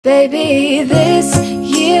Baby, this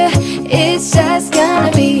year it's just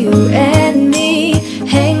gonna be you and me.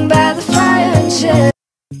 Hang by the fire and chill.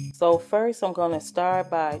 So first I'm going to start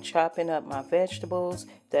by chopping up my vegetables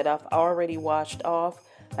that I've already washed off.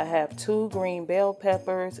 I have 2 green bell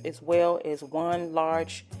peppers as well as 1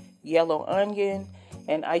 large yellow onion.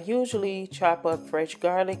 And I usually chop up fresh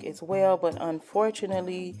garlic as well, but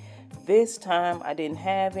unfortunately this time I didn't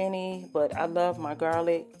have any. But I love my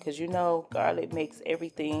garlic because you know garlic makes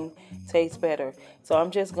everything taste better. So I'm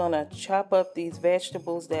just going to chop up these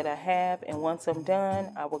vegetables that I have, and once I'm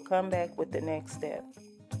done I will come back with the next step.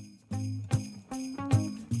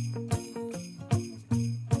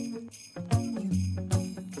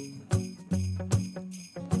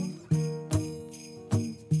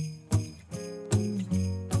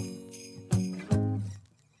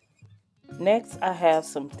 Next, I have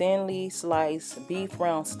some thinly sliced beef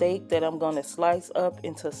round steak that I'm going to slice up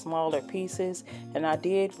into smaller pieces. And I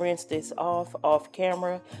did rinse this off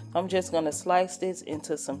camera. I'm just going to slice this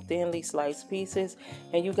into some thinly sliced pieces.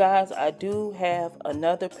 And you guys, I do have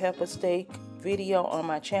another pepper steak video on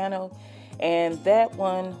my channel. And that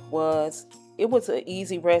one was an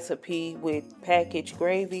easy recipe with packaged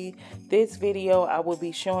gravy. This video, I will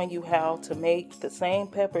be showing you how to make the same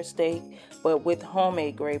pepper steak, but with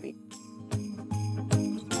homemade gravy.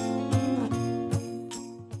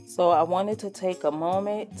 So I wanted to take a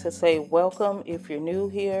moment to say welcome if you're new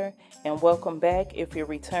here, and welcome back if you're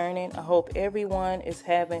returning. I hope everyone is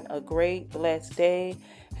having a great, blessed day.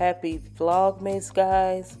 Happy Vlogmas,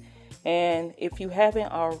 guys. And if you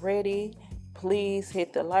haven't already, please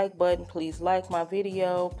hit the like button. Please like my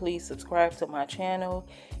video. Please subscribe to my channel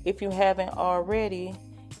if you haven't already.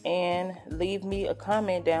 And leave me a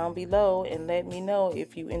comment down below and let me know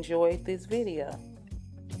if you enjoyed this video.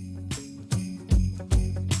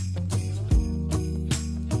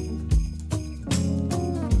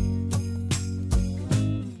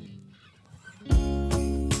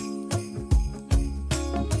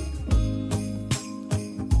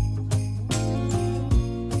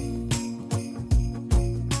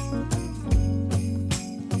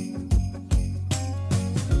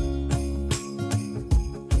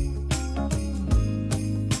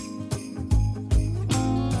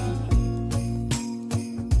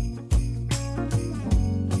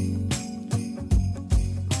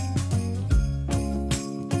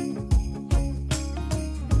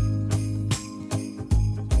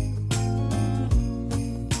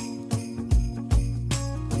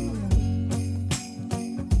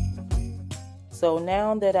 So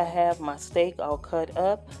now that I have my steak all cut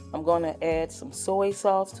up, I'm going to add some soy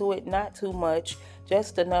sauce to it. Not too much,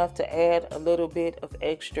 just enough to add a little bit of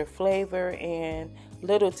extra flavor and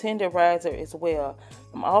little tenderizer as well.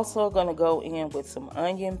 I'm also going to go in with some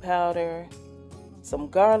onion powder, some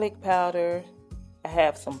garlic powder. I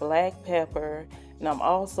have some black pepper, and I'm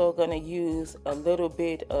also going to use a little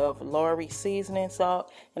bit of lawry seasoning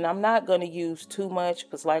salt. And I'm not going to use too much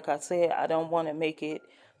because, like I said, I don't want to make it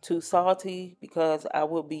too salty because I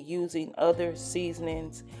will be using other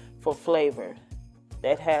seasonings for flavor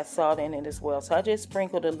that has salt in it as well. So I just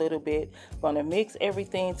sprinkled a little bit. I'm going to mix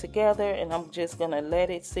everything together, and I'm just going to let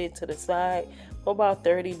it sit to the side for about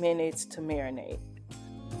 30 minutes to marinate.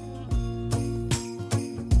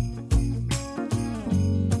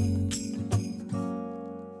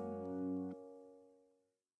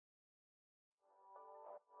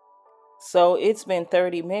 So it's been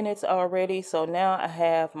 30 minutes already. So now I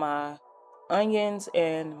have my onions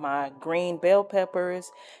and my green bell peppers,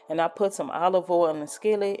 and I put some olive oil in the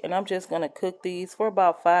skillet, and I'm just going to cook these for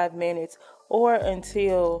about 5 minutes or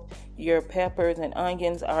until your peppers and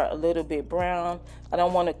onions are a little bit brown. I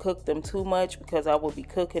don't want to cook them too much because I will be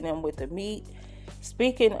cooking them with the meat.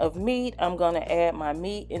 Speaking of meat, I'm going to add my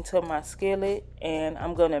meat into my skillet, and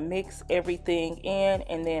I'm going to mix everything in,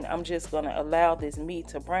 and then I'm just going to allow this meat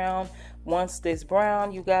to brown. Once this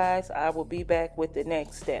brown, you guys, I will be back with the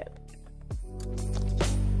next step.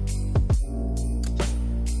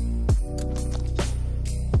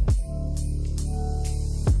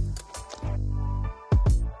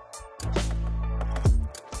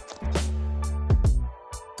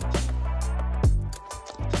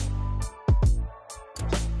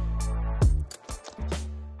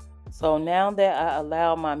 So now that I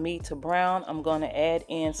allow my meat to brown, I'm going to add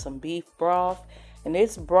in some beef broth. And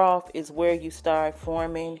this broth is where you start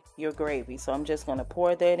forming your gravy. So I'm just going to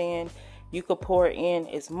pour that in. You could pour in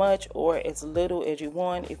as much or as little as you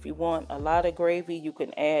want. If you want a lot of gravy, you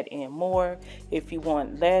can add in more. If you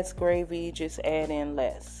want less gravy, just add in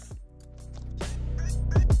less.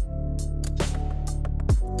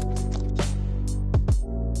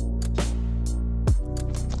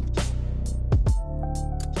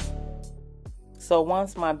 So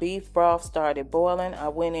once my beef broth started boiling, I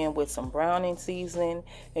went in with some browning seasoning,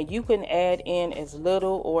 and you can add in as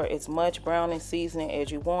little or as much browning seasoning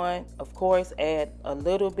as you want. Of course, add a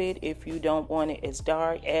little bit if you don't want it as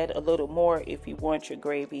dark. Add a little more if you want your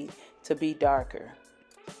gravy to be darker.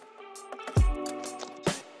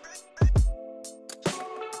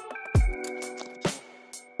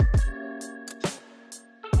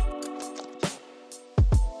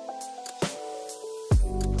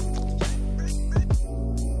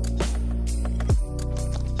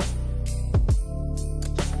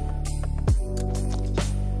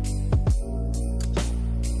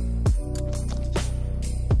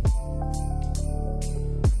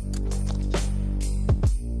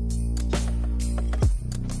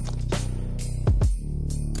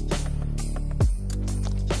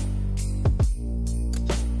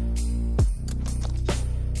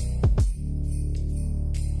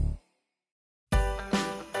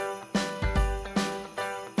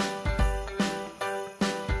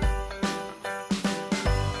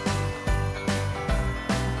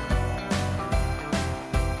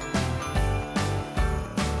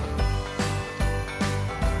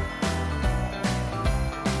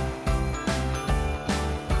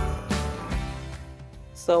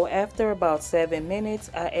 So after about 7 minutes,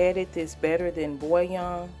 I added this better than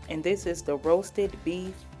bouillon, and this is the roasted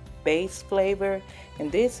beef base flavor, and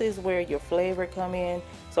this is where your flavor come in.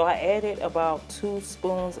 So I added about 2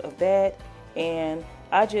 spoons of that, and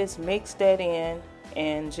I just mixed that in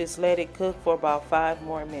and just let it cook for about 5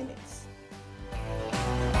 more minutes.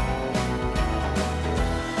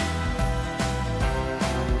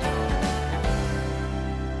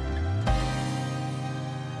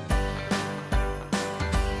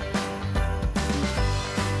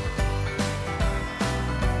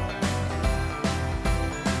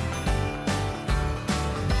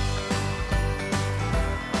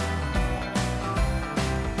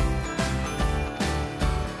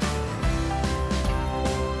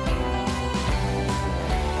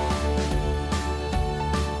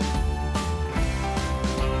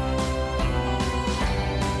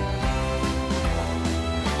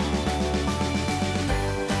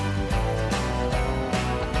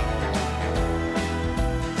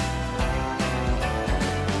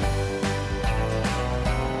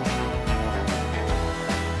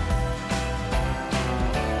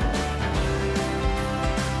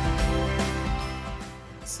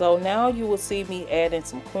 So now you will see me adding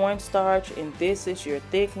some cornstarch, and this is your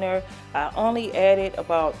thickener. I only added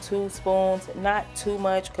about 2 spoons, not too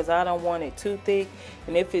much because I don't want it too thick.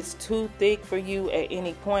 And if it's too thick for you at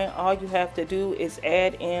any point, all you have to do is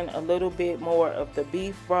add in a little bit more of the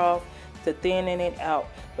beef broth to thinning it out.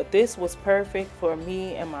 But this was perfect for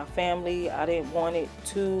me and my family. I didn't want it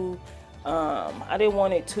too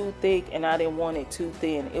thick, and I didn't want it too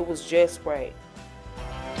thin. It was just right.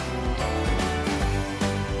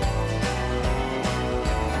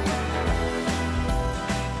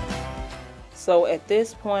 So at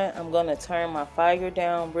this point, I'm going to turn my fire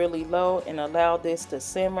down really low and allow this to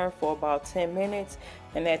simmer for about 10 minutes.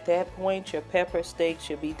 And at that point, your pepper steak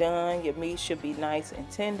should be done. Your meat should be nice and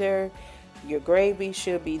tender. Your gravy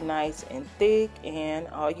should be nice and thick. And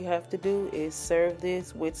all you have to do is serve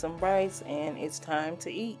this with some rice, and it's time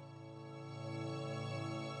to eat.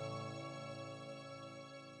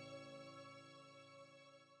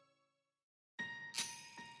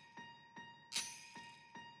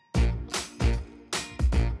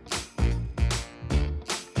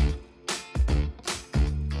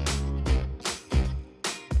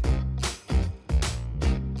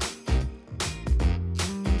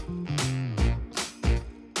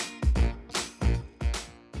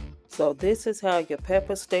 So this is how your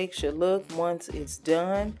pepper steak should look once it's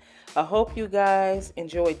done. I hope you guys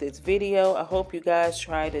enjoyed this video. I hope you guys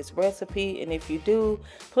try this recipe, and if you do,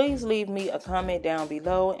 please leave me a comment down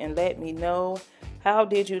below and let me know, how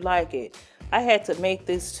did you like it? I had to make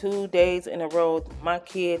this 2 days in a row. My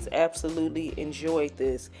kids absolutely enjoyed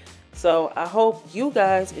this. So I hope you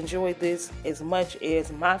guys enjoyed this as much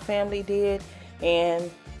as my family did. And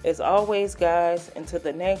as always, guys, until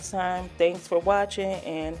the next time, thanks for watching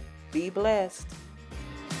and be blessed.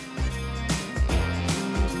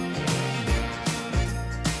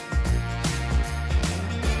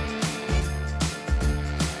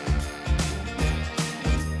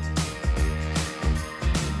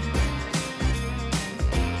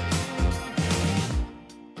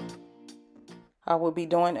 I will be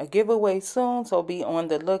doing a giveaway soon, so be on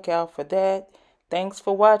the lookout for that. Thanks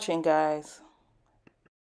for watching, guys.